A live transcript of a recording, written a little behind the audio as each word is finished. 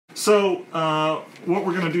So what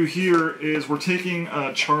we're going to do here is we're taking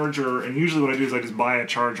a charger, and usually what I do is I just buy a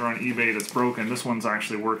charger on eBay that's broken. This one's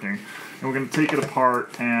actually working. And we're going to take it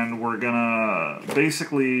apart, and we're going to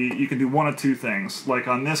basically, you can do one of two things. Like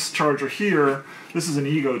on this charger here, this is an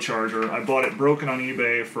Ego charger. I bought it broken on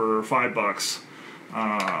eBay for $5.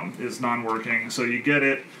 Is non-working. So you get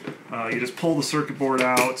it, you just pull the circuit board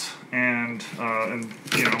out and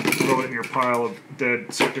you know, throw it in your pile of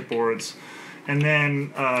dead circuit boards. And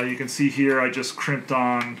then you can see here I just crimped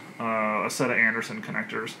on a set of Anderson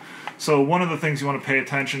connectors. So one of the things you want to pay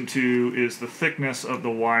attention to is the thickness of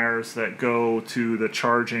the wires that go to the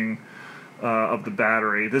charging of the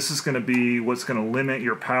battery. This is going to be what's going to limit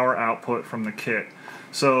your power output from the kit.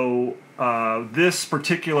 So this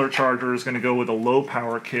particular charger is going to go with a low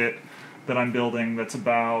power kit that I'm building that's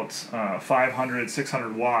about 500,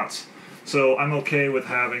 600 watts. So I'm okay with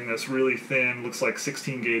having this really thin, looks like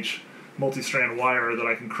 16 gauge multi-strand wire that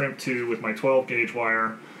I can crimp to with my 12 gauge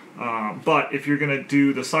wire. But if you're going to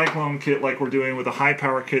do the Cyclone kit like we're doing with a high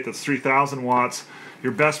power kit that's 3000 watts,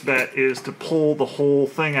 your best bet is to pull the whole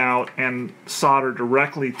thing out and solder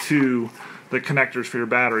directly to the connectors for your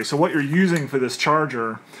battery. So what you're using for this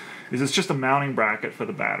charger is it's just a mounting bracket for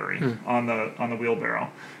the battery on the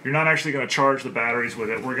wheelbarrow. You're not actually going to charge the batteries with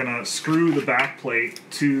it. We're going to screw the back plate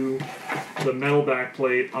to the metal back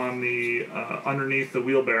plate on the underneath the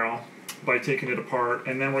wheelbarrow by taking it apart,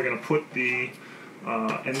 and then we're going to put the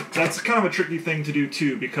and that's kind of a tricky thing to do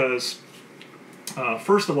too, because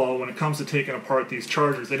first of all, when it comes to taking apart these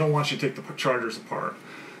chargers, they don't want you to take the chargers apart.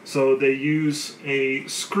 So they use a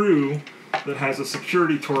screw that has a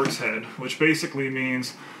security Torx head, which basically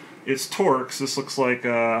means it's Torx. This looks like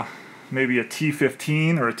maybe a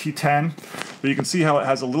T15 or a T10, but you can see how it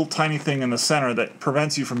has a little tiny thing in the center that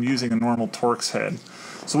prevents you from using a normal Torx head.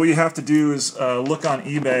 So what you have to do is look on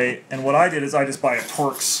eBay, and what I did is I just buy a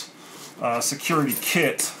Torx security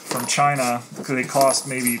kit from China, because they cost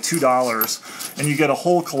maybe $2, and you get a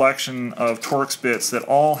whole collection of Torx bits that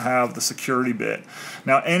all have the security bit.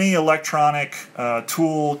 Now any electronic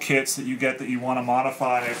tool kits that you get that you want to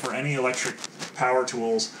modify for any electric power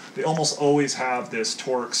tools, they almost always have this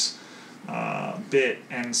Torx bit,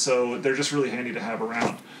 and so they're just really handy to have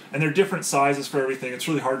around. And they're different sizes for everything. It's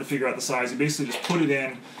really hard to figure out the size. You basically just put it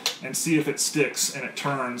in and see if it sticks and it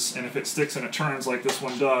turns, and if it sticks and it turns like this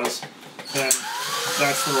one does, then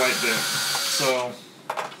that's the right bit. So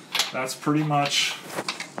that's pretty much...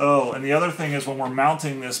 Oh, and the other thing is when we're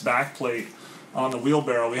mounting this back plate on the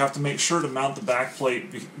wheelbarrow, we have to make sure to mount the back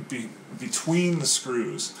plate between the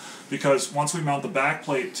screws, because once we mount the back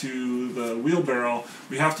plate to the wheelbarrow,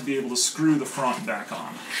 we have to be able to screw the front back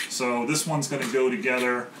on. So this one's going to go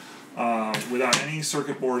together without any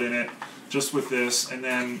circuit board in it, just with this, and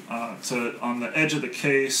then on the edge of the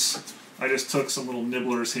case, I just took some little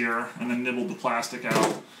nibblers here and then nibbled the plastic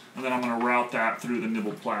out, and then I'm going to route that through the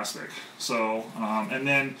nibbled plastic. So, and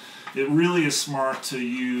then it really is smart to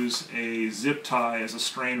use a zip tie as a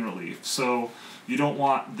strain relief. So you don't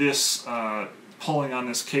want this pulling on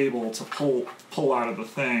this cable to pull out of the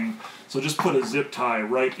thing. So just put a zip tie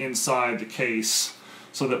right inside the case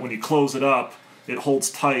so that when you close it up, it holds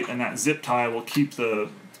tight, and that zip tie will keep the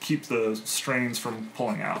strains from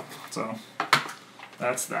pulling out. So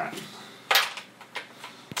that's that.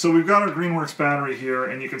 So we've got our Greenworks battery here,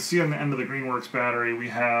 and you can see on the end of the Greenworks battery we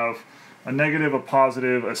have a negative, a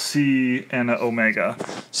positive, a C, and an omega.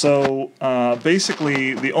 So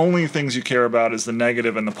basically the only things you care about is the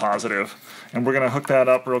negative and the positive. And we're going to hook that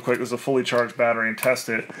up real quick. This is a fully charged battery and test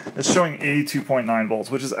it. It's showing 82.9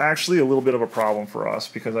 volts, which is actually a little bit of a problem for us,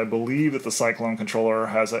 because I believe that the Cyclone controller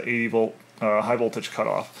has an 80 volt high voltage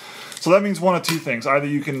cutoff. So that means one of two things. Either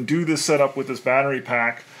you can do this setup with this battery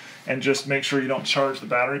pack and just make sure you don't charge the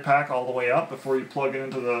battery pack all the way up before you plug it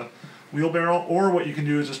into the wheelbarrow, or what you can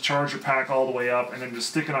do is just charge your pack all the way up and then just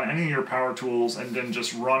stick it on any of your power tools and then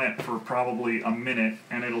just run it for probably a minute,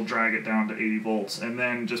 and it'll drag it down to 80 volts, and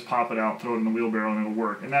then just pop it out, throw it in the wheelbarrow, and it'll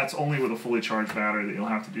work. And that's only with a fully charged battery that you'll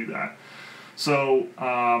have to do that. So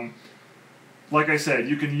like I said,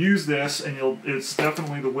 you can use this, and it's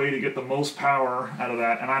definitely the way to get the most power out of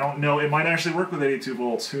that. And I don't know, it might actually work with 82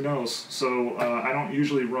 volts, who knows. So I don't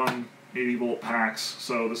usually run 80 volt packs,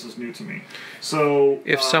 so this is new to me. So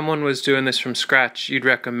if someone was doing this from scratch, you'd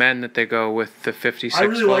recommend that they go with the 56 volt?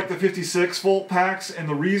 I really like the 56 volt packs, and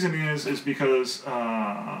the reason is because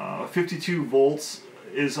 52 volts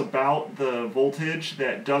is about the voltage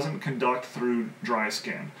that doesn't conduct through dry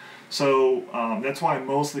skin. So that's why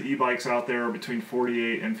most of the e-bikes out there are between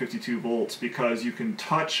 48 and 52 volts, because you can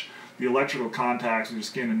touch the electrical contacts with your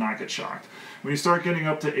skin and not get shocked. When you start getting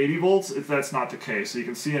up to 80 volts, that's not the case. So you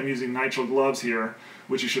can see I'm using nitrile gloves here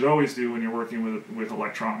which you should always do when you're working with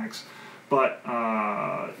electronics. But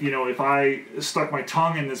you know, if I stuck my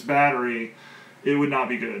tongue in this battery, it would not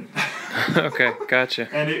be good. Okay, gotcha.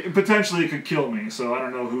 And it potentially could kill me, so I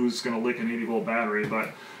don't know who's going to lick an 80-volt battery, but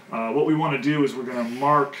what we want to do is we're going to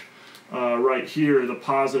mark right here the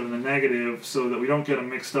positive and the negative so that we don't get them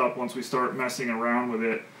mixed up once we start messing around with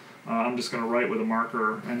it. I'm just going to write with a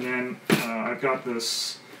marker, and then I've got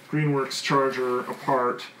this Greenworks charger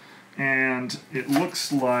apart, and it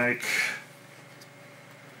looks like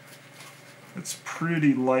it's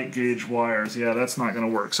pretty light gauge wires. Yeah, that's not going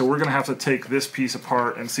to work. So we're going to have to take this piece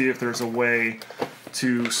apart and see if there's a way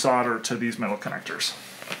to solder to these metal connectors.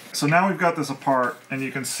 So now we've got this apart, and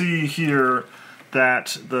you can see here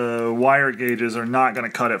that the wire gauges are not going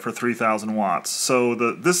to cut it for 3,000 watts. So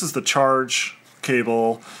this is the charge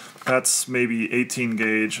cable. That's maybe 18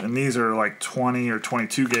 gauge, and these are like 20 or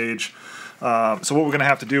 22 gauge. So what we're going to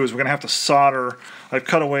have to do is we're going to have to solder. I've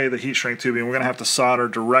cut away the heat shrink tubing. We're going to have to solder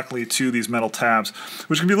directly to these metal tabs,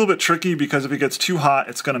 which can be a little bit tricky because if it gets too hot,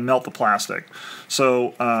 it's going to melt the plastic.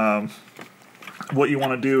 So what you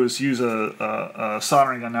want to do is use a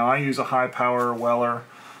soldering gun. Now I use a high power Weller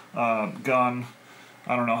gun.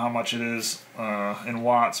 I don't know how much it is in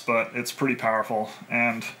watts, but it's pretty powerful.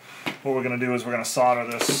 And what we're going to do is we're going to solder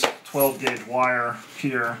this 12 gauge wire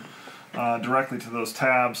here directly to those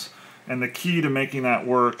tabs. And the key to making that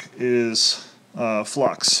work is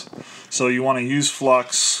flux. So you want to use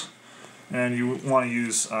flux, and you want to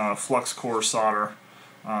use flux core solder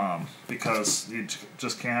because you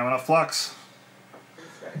just can't have enough flux.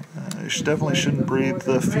 You definitely shouldn't breathe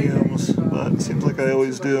the fumes, but it seems like I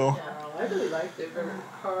always do. I really liked it, but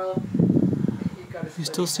Karl, You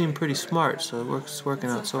still seem pretty smart, so it's working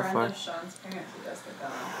out so far.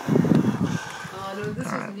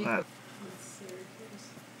 Alright,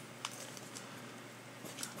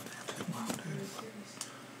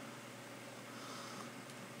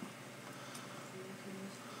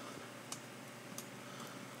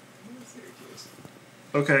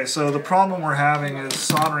 okay, so the problem we're having is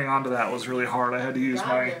soldering onto that was really hard. I had to use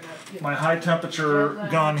my high temperature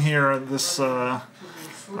gun here. This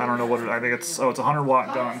I don't know what I think it's. Oh, it's a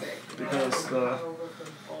 100-watt gun because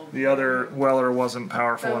the other Weller wasn't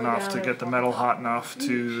powerful enough to get the metal hot enough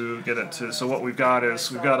to get it to. So what we've got is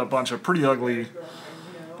we've got a bunch of pretty ugly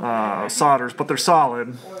solders, but they're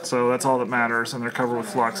solid, so that's all that matters, and they're covered with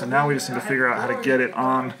flux. And now we just need to figure out how to get it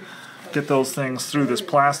on, get those things through this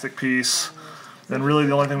plastic piece. Then really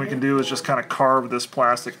the only thing we can do is just kind of carve this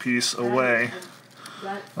plastic piece away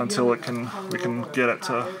until we can get it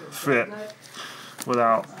to fit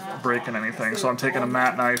without breaking anything. So I'm taking a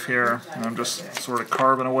mat knife here and I'm just sort of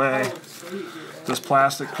carving away this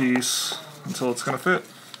plastic piece until it's going to fit.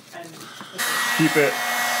 Keep it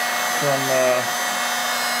from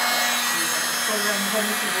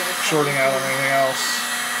shorting out on anything else.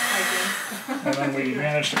 And then we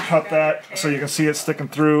managed to cut that so you can see it sticking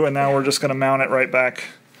through, and now we're just going to mount it right back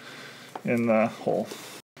in the hole.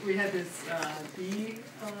 We had this bee.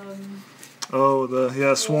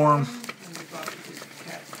 Oh, swarm.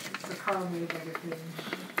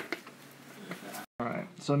 Alright,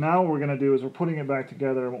 so now what we're going to do is we're putting it back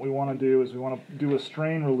together, and what we want to do is we want to do a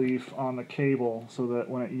strain relief on the cable so that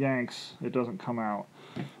when it yanks, it doesn't come out.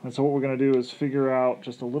 And so what we're going to do is figure out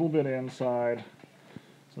just a little bit inside.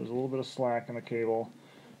 So there's a little bit of slack in the cable,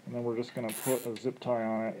 and then we're just going to put a zip tie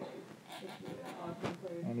on it.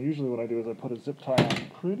 And usually what I do is I put a zip tie on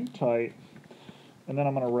pretty tight, and then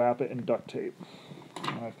I'm going to wrap it in duct tape.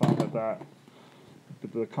 And I found that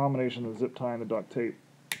the combination of the zip tie and the duct tape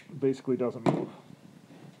basically doesn't move.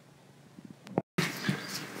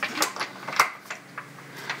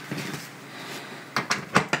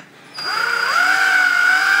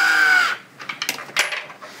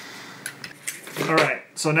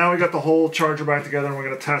 So now we got the whole charger back together and we're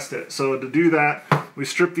going to test it. So to do that, we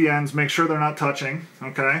strip the ends, make sure they're not touching,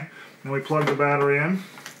 okay? Then we plug the battery in.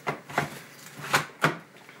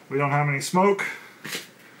 We don't have any smoke.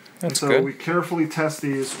 That's so good. We carefully test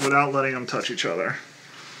these without letting them touch each other.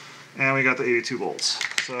 And we got the 82 volts.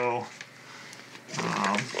 So,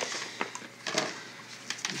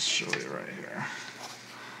 just show you right here.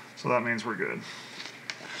 So that means we're good.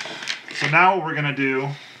 So now what we're going to do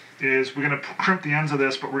is we're going to crimp the ends of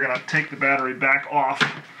this, but we're going to take the battery back off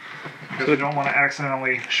because we don't want to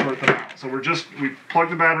accidentally short them out. So we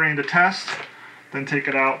plug the battery in to test, then take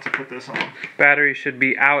it out to put this on. Battery should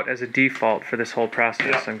be out as a default for this whole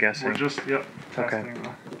process, Yep. I'm guessing. We're just, testing. Okay,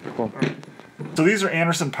 cool. Right. So these are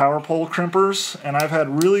Anderson Powerpole crimpers, and I've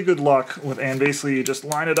had really good luck with, and basically you just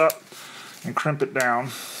line it up and crimp it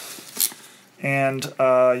down. And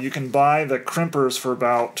you can buy the crimpers for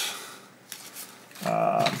about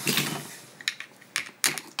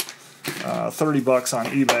 $30 on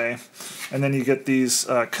eBay. And then you get these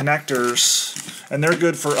connectors, and they're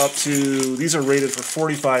good for up to, these are rated for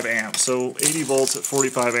 45 amps. So 80 volts at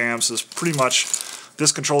 45 amps is pretty much,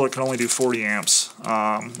 this controller can only do 40 amps,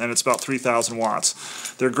 and it's about 3,000 watts.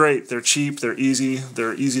 They're great, they're cheap, they're easy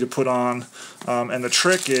to put on, and the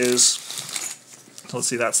trick is, let's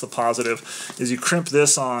see, that's the positive, is you crimp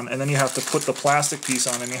this on, and then you have to put the plastic piece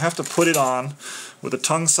on, and you have to put it on with the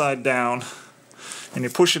tongue side down, and you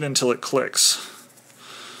push it until it clicks.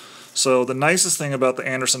 So the nicest thing about the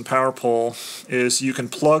Anderson Powerpole is you can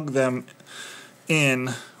plug them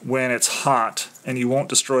in when it's hot and you won't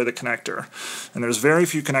destroy the connector. And there's very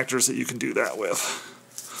few connectors that you can do that with.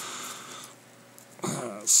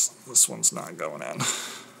 This one's not going in.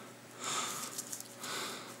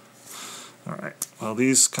 Alright, well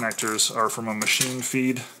these connectors are from a machine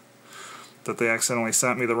feed that they accidentally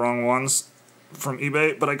sent me the wrong ones from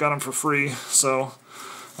eBay, but I got them for free, so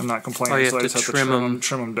I'm not complaining. So I just have to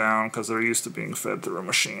trim them down because they're used to being fed through a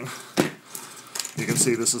machine. You can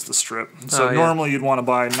see this is the strip. So normally you'd want to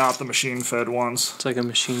buy not the machine fed ones. It's like a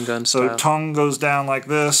machine gun so style. Tongue goes down like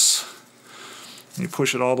this, and you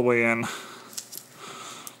push it all the way in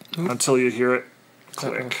until you hear it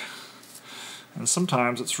click. And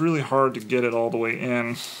sometimes it's really hard to get it all the way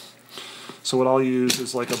in. So what I'll use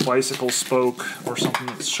is like a bicycle spoke or something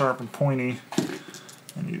that's sharp and pointy,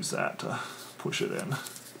 and use that to push it in.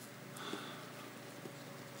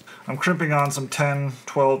 I'm crimping on some 10,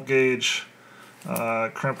 12 gauge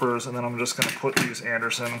crimpers, and then I'm just going to put these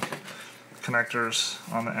Anderson connectors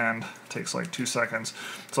on the end. It takes like 2 seconds.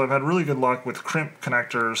 So I've had really good luck with crimp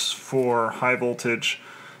connectors for high voltage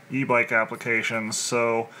e-bike applications.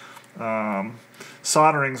 So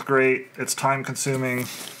soldering's great, it's time consuming,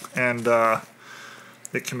 and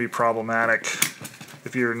it can be problematic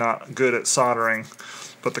if you're not good at soldering.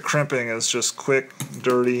 But the crimping is just quick,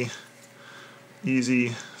 dirty, easy,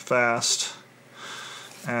 fast,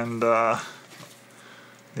 and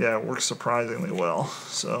yeah, it works surprisingly well.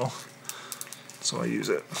 So I use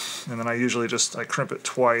it, and then I usually I crimp it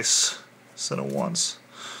twice instead of once.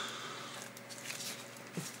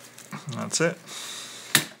 And that's it.